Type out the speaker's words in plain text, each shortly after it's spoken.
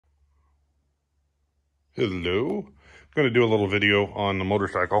Hello. I'm going to do a little video on the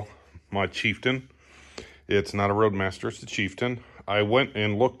motorcycle, my Chieftain. It's not a Roadmaster, it's a Chieftain. I went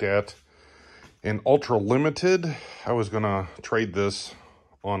and looked at an Ultra Limited. I was going to trade this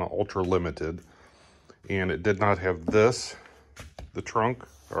on an Ultra Limited, and it did not have this, the trunk,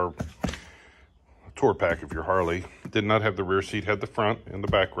 or tour pack if you're Harley. It did not have the rear seat, had the front and the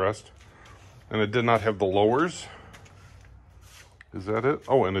backrest. And it did not have the lowers. Is that it?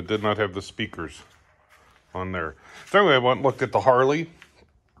 Oh, and it did not have the speakers on there. So anyway, I went and looked at the Harley,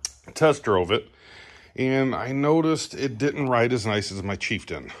 test drove it, and I noticed it didn't ride as nice as my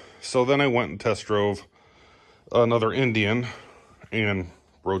Chieftain. So then I went and test drove another Indian and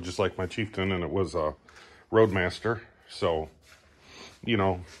rode just like my Chieftain, and it was a Roadmaster. So, you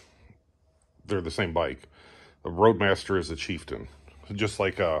know, they're the same bike. The Roadmaster is a Chieftain. Just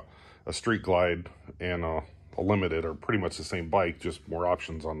like a Street Glide and a Limited are pretty much the same bike, just more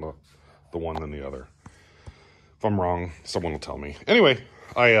options on the one than the other. If I'm wrong, someone will tell me. Anyway,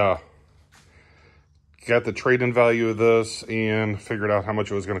 I got the trade-in value of this and figured out how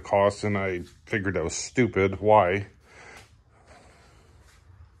much it was going to cost, and I figured that was stupid. Why?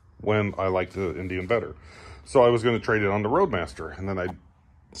 When I liked the Indian better. So I was going to trade it on the Roadmaster, and then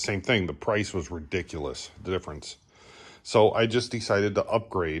same thing, the price was ridiculous, the difference. So I just decided to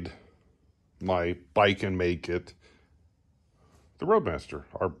upgrade my bike and make it the Roadmaster,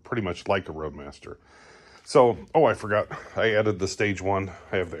 or pretty much like a Roadmaster. So, oh, I forgot. I added the stage 1.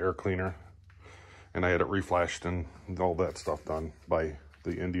 I have the air cleaner, and I had it reflashed and all that stuff done by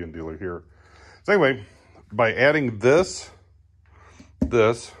the Indian dealer here. So anyway, by adding this,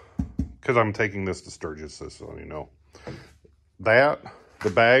 because I'm taking this to Sturgis, so you know, that, the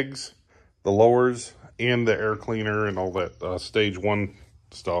bags, the lowers, and the air cleaner and all that stage 1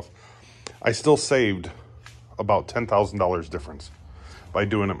 stuff, I still saved about $10,000 difference by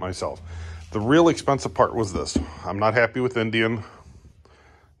doing it myself. The real expensive part was this. I'm not happy with Indian,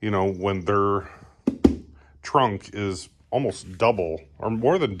 you know, when their trunk is almost double or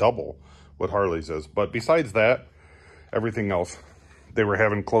more than double what Harley's is. But besides that, everything else, they were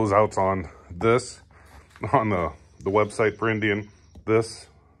having closeouts on this, on the website for Indian. This,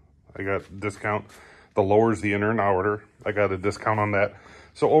 I got a discount. The lowers, the inner and outer, I got a discount on that.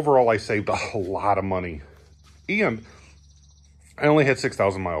 So overall, I saved a lot of money. And I only had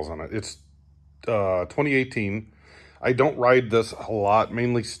 6,000 miles on it. It's 2018. I don't ride this a lot,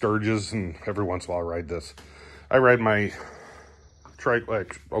 mainly Sturgis, and every once in a while I ride this. I ride my trike,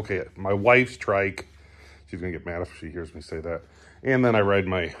 my wife's trike. She's gonna get mad if she hears me say that. And then I ride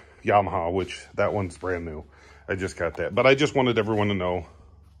my Yamaha, which that one's brand new. I just got that. But I just wanted everyone to know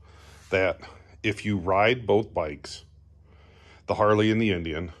that if you ride both bikes, the Harley and the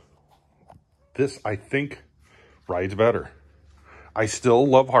Indian, this, I think, rides better. I still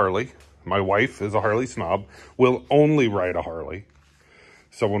love Harley. My wife is a Harley snob, will only ride a Harley.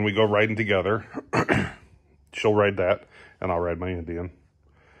 So when we go riding together, she'll ride that, and I'll ride my Indian.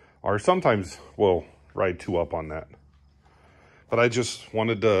 Or sometimes we'll ride 2 up on that. But I just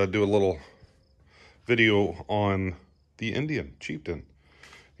wanted to do a little video on the Indian Chieftain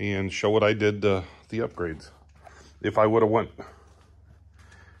and show what I did to the upgrades. If I would have went...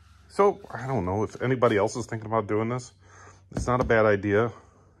 So, I don't know if anybody else is thinking about doing this. It's not a bad idea,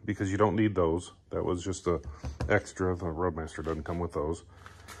 because you don't need those. That was just a extra. The Roadmaster doesn't come with those.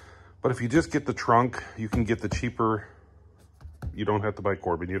 But if you just get the trunk, you can get the cheaper. You don't have to buy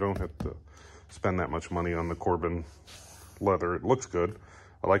Corbin. You don't have to spend that much money on the Corbin leather. It looks good.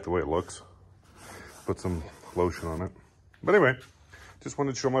 I like the way it looks. Put some lotion on it. But anyway, just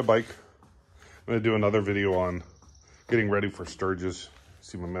wanted to show my bike. I'm going to do another video on getting ready for Sturgis.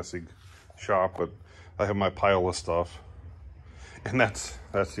 See my messy shop, but I have my pile of stuff. And that's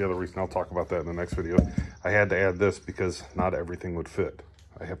the other reason. I'll talk about that in the next video. I had to add this because not everything would fit.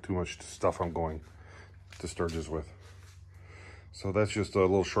 I have too much stuff I'm going to Sturgis with. So that's just a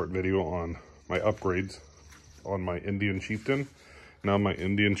little short video on my upgrades on my Indian Chieftain. Now my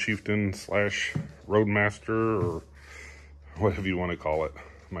Indian Chieftain / Roadmaster, or whatever you want to call it.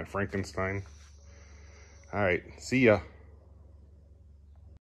 My Frankenstein. All right, see ya.